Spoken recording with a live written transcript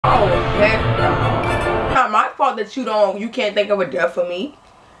fault that you can't think of a death for me.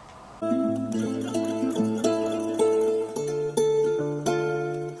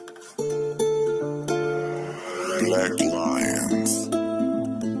 Black Lions.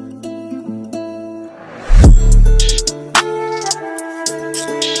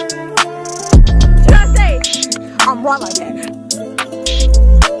 Should I say I'm wrong like that?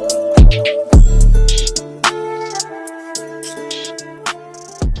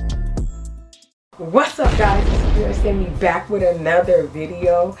 What's up, guys? It's your Sammy back with another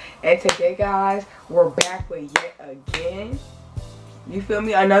video, and today, guys, we're back with yet again, you feel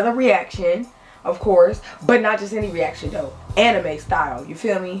me, another reaction, of course, but not just any reaction though, anime style, you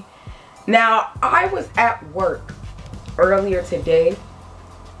feel me? Now, I was at work earlier today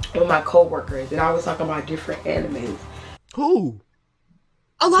with my co-workers, and I was talking about different animes. Who?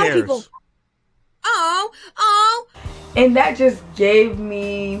 A lot of people. Oh. And that just gave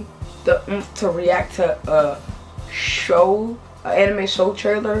me the oomph to react to a show, an anime show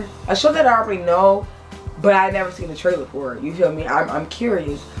trailer, a show that I already know, but I've never seen the trailer for it, you feel me? I'm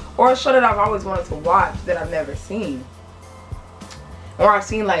curious. Or a show that I've always wanted to watch that I've never seen. Or I've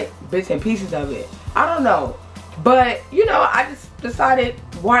seen like bits and pieces of it. I don't know. But, you know, I just decided,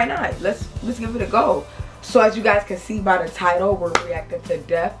 why not? Let's give it a go. So as you guys can see by the title, we're reacting to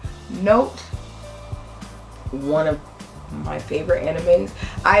Death Note, one of my favorite animes.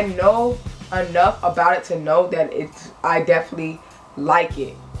 I know enough about it to know that I definitely like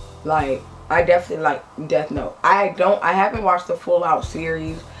it. Like, I definitely like Death Note. I haven't watched the full out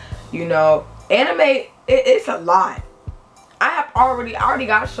series, you know. Anime, it's a lot. I already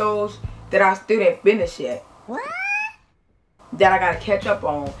got shows that I still didn't finish yet. What? That I gotta catch up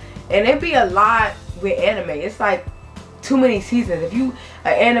on. And it be a lot with anime. It's like too many seasons. If you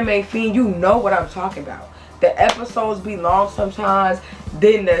an anime fiend, you know what I'm talking about. The episodes be long sometimes.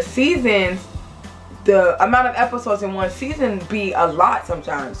 Then the seasons, the amount of episodes in one season be a lot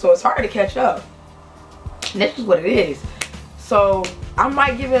sometimes. So it's hard to catch up. And that's just what it is. So I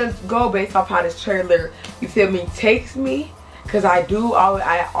might give it a go based off how this trailer, you feel me, takes me. Because I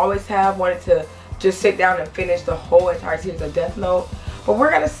always have wanted to just sit down and finish the whole entire series of Death Note. But we're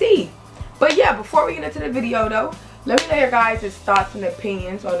going to see. But yeah, before we get into the video though, let me know your guys' thoughts and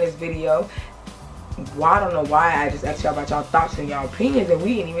opinions on this video. Well, I don't know why I just asked y'all about y'all thoughts and y'all opinions and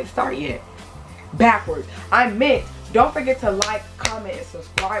we didn't even start yet. Backwards. I meant, don't forget to like, comment, and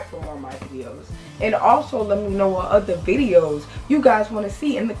subscribe for more of my videos. And also let me know what other videos you guys want to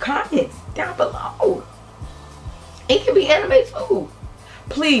see in the comments down below. It can be anime too.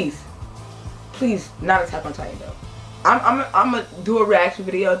 Please, not Attack on Titan though. I'm gonna do a reaction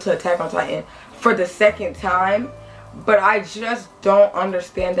video to Attack on Titan for the second time, but I just don't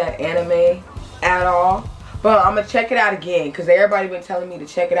understand that anime at all. But I'm gonna check it out again because everybody been telling me to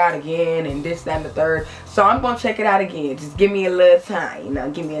check it out again and this, that, and the third. So I'm gonna check it out again. Just give me a little time, you know,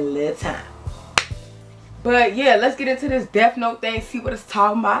 give me a little time. But yeah, let's get into this Death Note thing, see what it's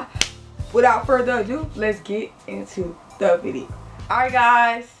talking about. Without further ado, let's get into the video. Alright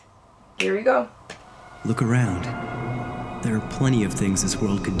guys, here we go. Look around. There are plenty of things this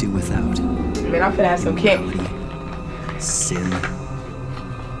world could do without. Man, I'm finna have some candy. Sin,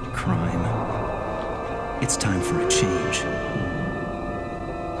 crime. It's time for a change.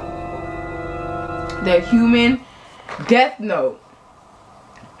 The Human Death Note.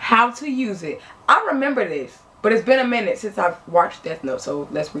 How to use it. I remember this, but it's been a minute since I've watched Death Note, so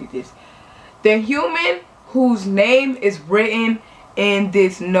let's read this. The human whose name is written in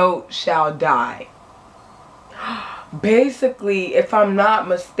this note shall die. Basically, if I'm not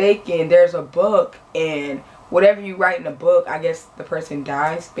mistaken, there's a book, and whatever you write in the book, I guess the person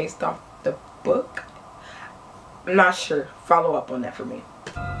dies based off the book. I'm not sure. Follow up on that for me.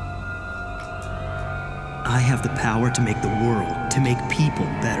 I have the power to make the world, to make people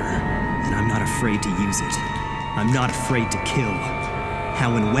better, and I'm not afraid to use it. I'm not afraid to kill.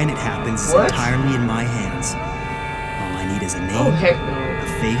 How and when it happens is entirely in my hands. All I need is a name, a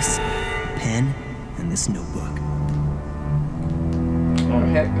face, a pen, and this notebook. Oh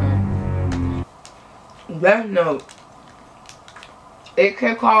heck no. Death Note. It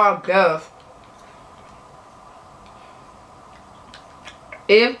can call death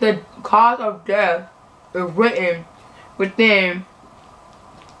if the cause of death is written within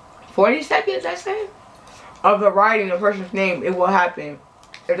 40 seconds, I say, of the writing the person's name. It will happen.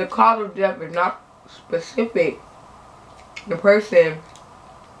 If the cause of death is not specific, the person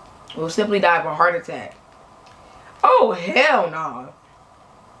will simply die of a heart attack. Oh hell no.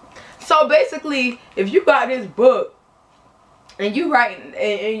 So basically, if you got this book and you writing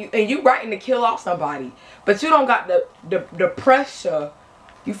and you writing to kill off somebody, but you don't got the pressure,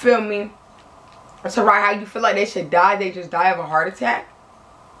 you feel me, So right, how you feel like they should die, they just die of a heart attack?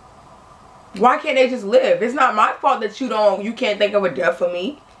 Why can't they just live? It's not my fault that you can't think of a death for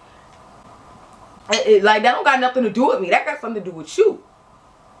me. Like, that don't got nothing to do with me. That got something to do with you.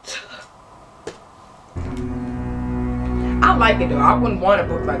 I like it though. I wouldn't want a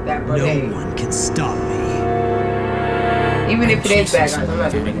book like that, but no one can stop me. Even if it is bad, guys, I'm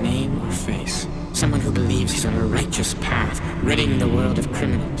not doing a name or face. Someone who believes he's on a righteous path, ridding the world of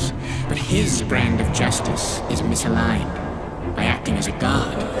criminals. But his brand of justice is misaligned. By acting as a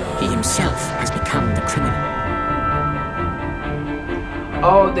god, he himself has become the criminal.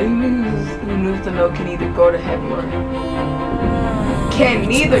 Oh, the who needs to know can either go to heaven or can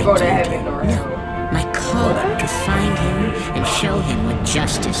neither go to heaven or hell. My call to find him and show him what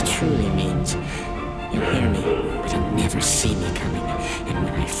justice truly means. You'll hear me, but you'll never see me coming. And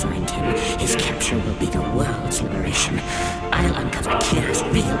when I find him, his capture will be the world's liberation. I'll uncover Kira's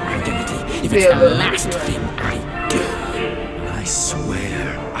real identity if it's the last thing I do. I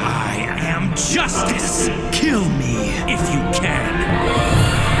swear, I am justice. Kill me if you can.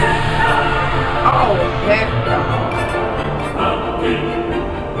 Oh, heck no.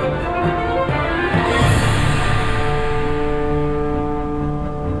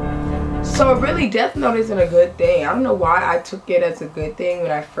 So really, Death Note isn't a good thing. I don't know why I took it as a good thing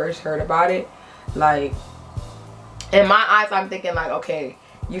when I first heard about it. Like, in my eyes, I'm thinking like, okay,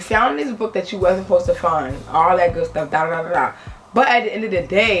 you found this book that you wasn't supposed to find. All that good stuff, da da da da. But at the end of the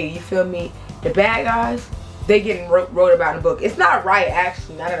day, you feel me? The bad guys, they getting wrote about in the book. It's not right,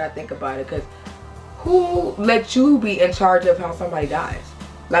 actually, now that I think about it. Because who let you be in charge of how somebody dies?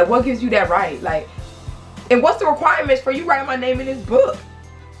 Like, what gives you that right? Like, and what's the requirements for you writing my name in this book?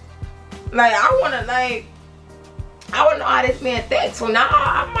 Like, I want to know how this man thinks. So now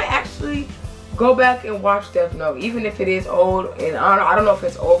I might actually go back and watch Death Note, even if it is old. And I don't know if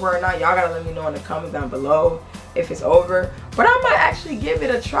it's over or not. Y'all gotta let me know in the comments down below if it's over. But I might actually give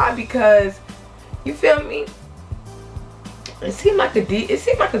it a try because, you feel me? It seemed like a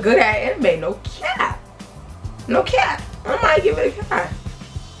good ass anime. No cap. No cap. I might give it a try.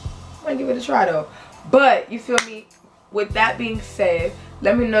 I might give it a try though. But you feel me? With that being said,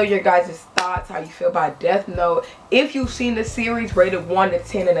 let me know your guys' thoughts, how you feel about Death Note. If you've seen the series, rated 1 to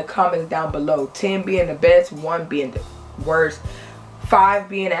 10 in the comments down below. 10 being the best, 1 being the worst, 5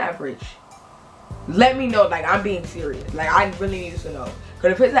 being average. Let me know, like, I'm being serious. Like, I really need to know.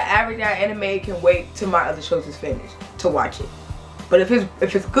 Because if it's an average anime, it can wait till my other shows is finished to watch it. But if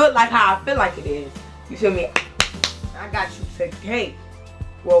it's good like how I feel like it is, you feel me? I got you today.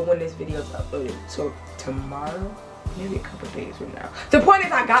 Well, when this video is uploaded. So tomorrow? Maybe a couple days from now. The point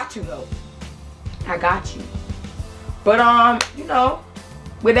is, I got you though. I got you. But you know,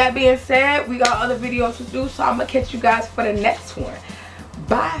 with that being said, we got other videos to do, so I'm gonna catch you guys for the next one.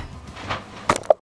 Bye.